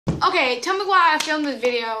Okay, tell me why I filmed this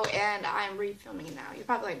video and I'm refilming it now. You're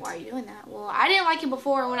probably like, why are you doing that? Well, I didn't like it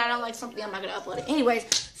before, and when I don't like something, I'm not gonna upload it. Anyways,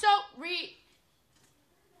 so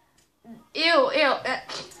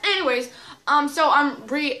so I'm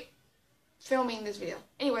re-filming this video.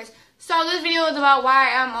 Anyways, so this video is about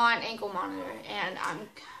why I'm on ankle monitor, and I'm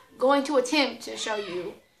going to attempt to show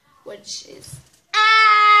you, which is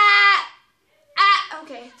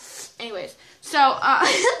okay. Anyways, so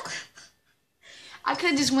I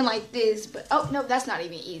could just went like this, but oh no, that's not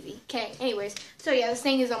even easy. Okay, anyways, so yeah, this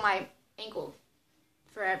thing is on my ankle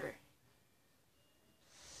forever.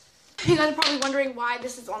 You guys are probably wondering why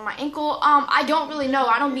this is on my ankle. I don't really know.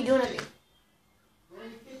 I don't be doing anything.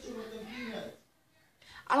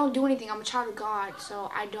 I don't do anything. I'm a child of God, so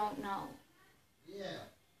I don't know. Yeah.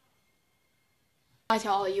 I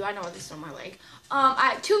tell all of you, I know this is on my leg.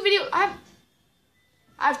 I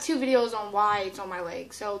have two videos on why it's on my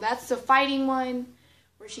leg. So that's the fighting one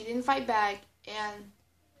where she didn't fight back, and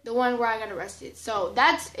the one where I got arrested. So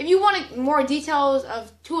that's, if you want more details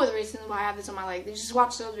of two of the reasons why I have this on my leg, then just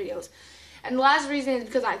watch those videos. And the last reason is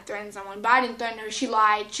because I threatened someone, but I didn't threaten her. She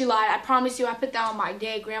lied. I promise you, I put that on my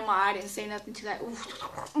dead grandma. I didn't say nothing to that.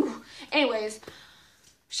 Anyways,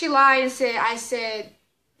 she lied and said,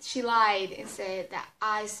 she lied and said that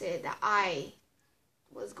I said that I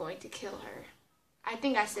was going to kill her. I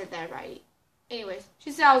think I said that right. Anyways, she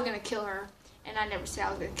said I was going to kill her, and I never said I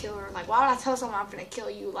was going to kill her. Like, why would I tell someone I'm going to kill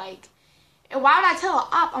you? Like, and why would I tell an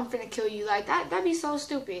op I'm going to kill you? Like, that'd be so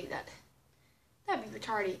stupid. That'd be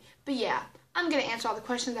retarded. But yeah, I'm going to answer all the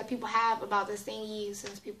questions that people have about this thingy,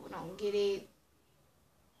 since people don't get it.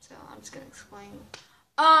 So I'm just going to explain.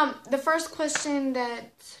 The first question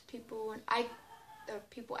that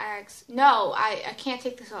people ask, no, I can't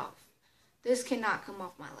take this off. This cannot come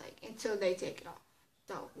off my leg until they take it off.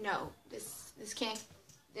 So no, this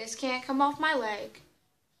can't come off my leg.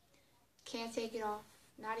 Can't take it off,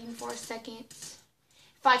 not even for a second.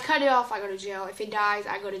 If I cut it off, I go to jail. If it dies,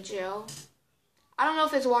 I go to jail. I don't know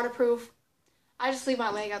if it's waterproof. I just leave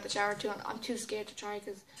my leg out the shower too. I'm too scared to try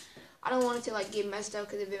because I don't want it to like get messed up,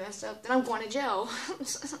 because if it messed up, then I'm going to jail.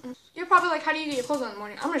 You're probably like, how do you get your clothes on in the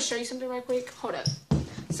morning? I'm going to show you something right quick. Hold up.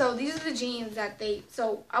 So these are the jeans that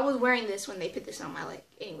so I was wearing this when they put this on my leg.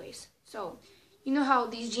 Anyways, so you know how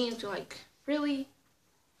these jeans are like really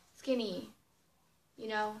skinny, you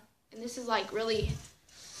know? And this is like really,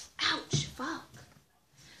 ouch, fuck.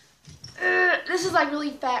 This is like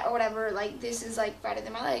really fat or whatever. Like this is like fatter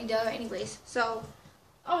than my leg, duh. Anyways, so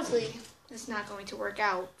obviously it's not going to work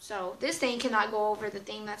out. So this thing cannot go over the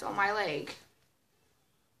thing that's on my leg.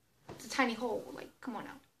 It's a tiny hole. Like, come on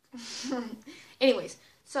now. Anyways,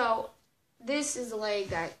 so this is the leg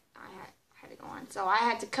that I had to go on. So I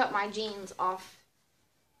had to cut my jeans off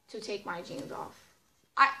to take my jeans off.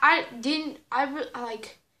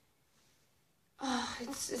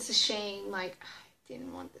 It's a shame. Like, I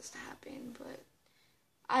didn't want this to happen, but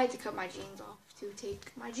I had to cut my jeans off to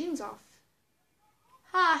take my jeans off.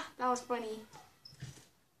 Ha, that was funny.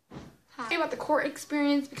 Ha. About the court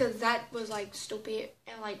experience, because that was like stupid,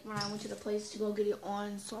 and like when I went to the place to go get it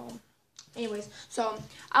on, so anyways, so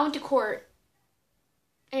I went to court.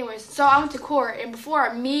 And before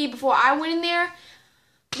I went in there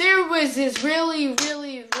was this really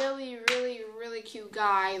cute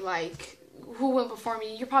guy, like, who went before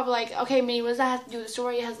me. You're probably like, okay, Minnie, what does that have to do with the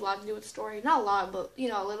story? It has a lot to do with the story. Not a lot, but, you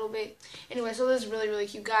know, a little bit. Anyway, so this really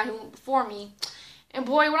cute guy who went before me. And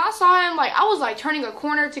boy, when I saw him, like, I was, like, turning a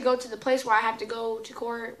corner to go to the place where I have to go to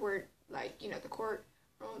court, where, like, you know, the court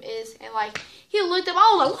room is. And, like, he looked up,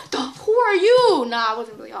 I was like, who are you? Nah, I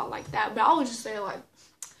wasn't really all like that, but I was just saying, like,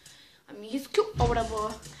 I mean, he's cute or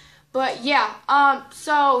whatever. But, yeah,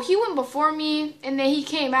 so he went before me, and then he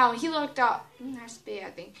came out, and he looked out, that's big, I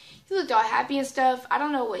think. He looked all happy and stuff. I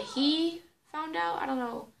don't know what he found out. I don't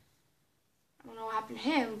know what happened to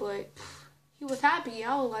him, but he was happy.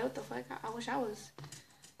 I was like, what the fuck? I wish I was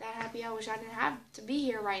that happy. I wish I didn't have to be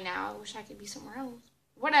here right now. I wish I could be somewhere else.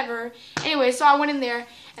 Whatever. Anyway, so I went in there,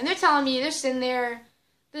 and they're telling me, they're sitting there,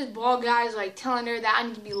 this bald guy's like telling her that I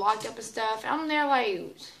need to be locked up and stuff. And I'm there like,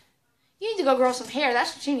 you need to go grow some hair.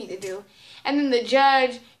 That's what you need to do. And then the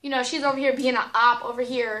judge, you know, she's over here being an op over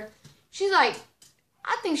here. She's like,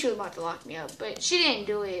 I think she was about to lock me up, but she didn't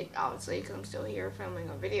do it, obviously, because I'm still here filming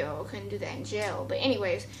a video. I couldn't do that in jail. But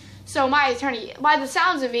anyways, so my attorney, by the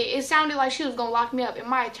sounds of it, it sounded like she was going to lock me up. And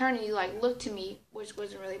my attorney, like, looked to me, which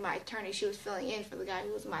wasn't really my attorney. She was filling in for the guy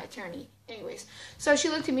who was my attorney. Anyways, so she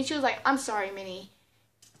looked at me. She was like, I'm sorry, Minnie.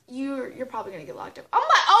 You're probably going to get locked up. I'm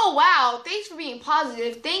like, oh, wow. Thanks for being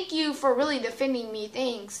positive. Thank you for really defending me.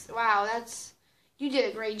 Thanks. Wow, you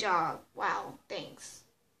did a great job. Wow, thanks.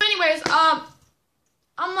 Anyways,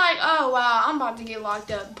 I'm like, oh wow, I'm about to get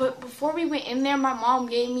locked up. But before we went in there, my mom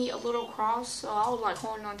gave me a little cross, so I was like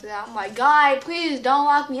holding on to that. I'm like, God, please don't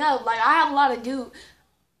lock me up. Like I have a lot to do.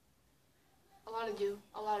 A lot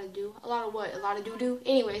of what? A lot of do.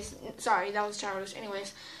 Anyways, sorry, that was childish.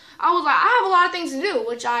 Anyways, I was like, I have a lot of things to do,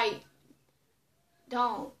 which I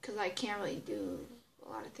don't, because I can't really do a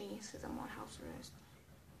lot of things because I'm on house arrest.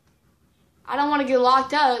 I don't want to get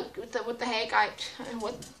locked up. What the heck?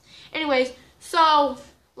 What? Anyways, so,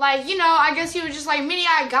 like, you know, I guess he was just like, Minnie,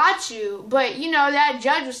 I got you. But, you know, that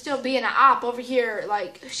judge was still being an op over here.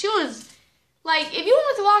 Like, she was, like, if you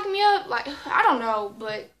wanted to lock me up, like, I don't know,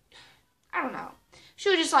 but, I don't know. She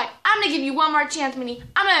was just like, I'm going to give you one more chance, Minnie.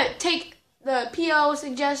 I'm going to take the PO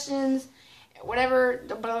suggestions, whatever,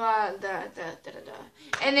 the blah, blah,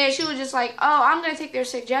 and then she was just like, oh, I'm going to take their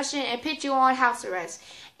suggestion and put you on house arrest.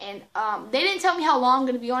 And they didn't tell me how long I'm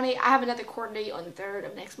going to be on it. I have another court date on the 3rd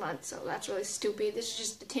of next month, so that's really stupid. This is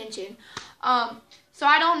just detention. So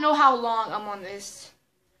I don't know how long I'm on this.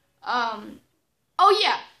 Oh,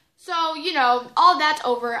 yeah. So, you know, all that's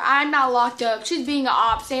over. I'm not locked up. She's being an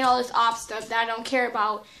op, saying all this op stuff that I don't care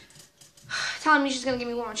about. Telling me she's going to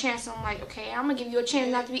give me one more chance. So I'm like, okay, I'm going to give you a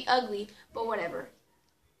chance not to be ugly, but whatever.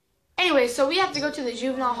 Anyway, so we have to go to the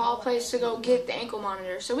juvenile hall place to go get the ankle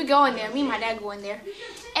monitor. So we go in there. Me and my dad go in there.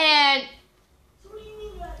 And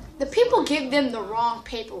the people give them the wrong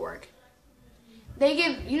paperwork. They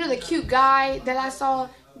give, you know, the cute guy that I saw,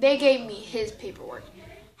 they gave me his paperwork.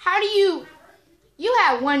 How do you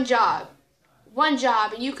had one job,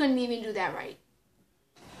 and you couldn't even do that right.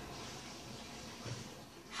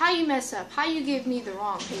 How you mess up? How you give me the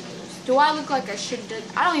wrong papers? Do I look like I should?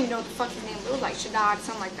 I don't even know what the fuck his name was. It was like Shaddad,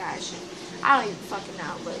 something like that. I don't even fucking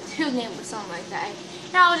know, but his name was something like that.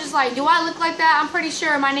 And I was just like, do I look like that? I'm pretty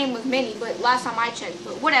sure my name was Minnie, but last time I checked.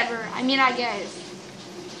 But whatever. I mean, I guess.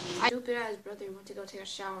 My stupid ass brother went to go take a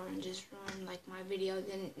shower and just ruined like my video.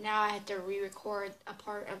 Then now I had to re-record a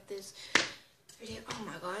part of this video. Oh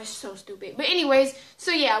my gosh, so stupid. But anyways, so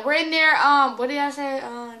yeah, we're in there. What did I say?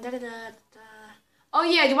 Oh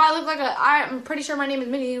yeah, do I look like I'm pretty sure my name is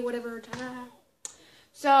Minnie, whatever. Ta-da.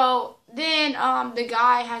 So then the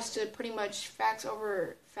guy has to pretty much fax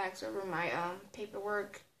over my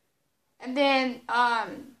paperwork. And then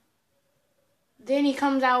he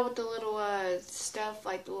comes out with the little stuff,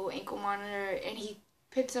 like the little ankle monitor, and he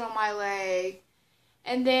puts it on my leg.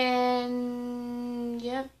 And then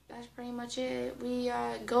yep, that's pretty much it. We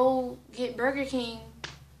go get Burger King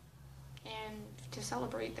and to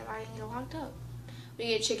celebrate that I didn't get locked up. We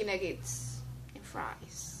get chicken nuggets and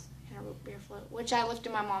fries and a root beer float, which I left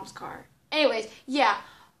in my mom's car. Anyways, yeah,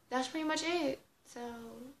 that's pretty much it. So,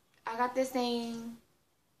 I got this thing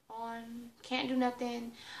on. Can't do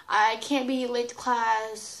nothing. I can't be late to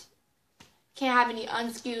class. Can't have any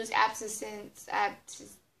unexcused absences.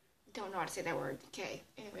 Don't know how to say that word. Okay,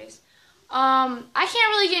 anyways. I can't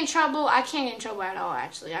really get in trouble. I can't get in trouble at all,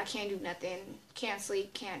 actually. I can't do nothing. Can't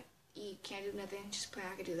sleep, can't eat, can't do nothing. Just plan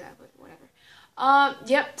I could do that, but whatever.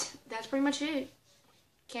 Yep, that's pretty much it.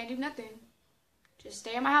 Can't do nothing. Just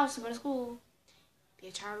stay at my house and go to school. Be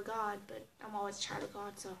a child of God, but I'm always a child of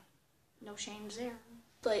God, so no shames there.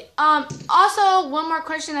 But, also, one more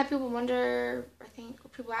question that people wonder, I think,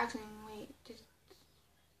 people asking,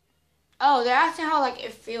 they're asking how, like,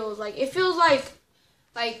 it feels. Like, it feels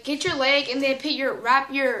like, get your leg and then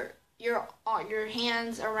wrap your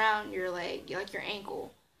hands around your leg, like your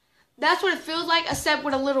ankle. That's what it feels like, except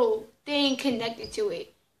with a little thing connected to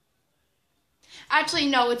it. Actually,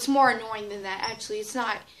 no, it's more annoying than that. Actually, it's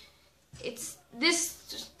not.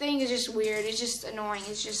 This thing is just weird. It's just annoying.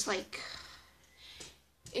 It's just like,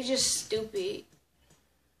 it's just stupid.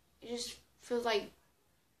 It just feels like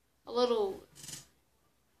a little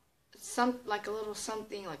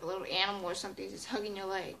something, like a little animal or something just hugging your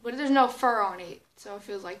leg. But there's no fur on it, so it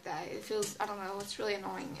feels like that. It feels, I don't know, it's really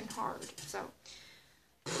annoying and hard. So,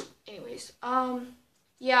 anyways,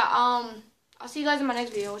 yeah, I'll see you guys in my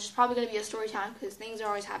next video, which is probably going to be a story time, because things are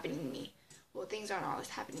always happening to me. Well, things aren't always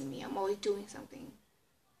happening to me. I'm always doing something,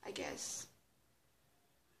 I guess.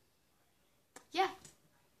 Yeah.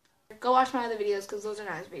 Go watch my other videos, because those are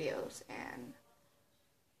nice videos, and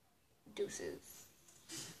deuces.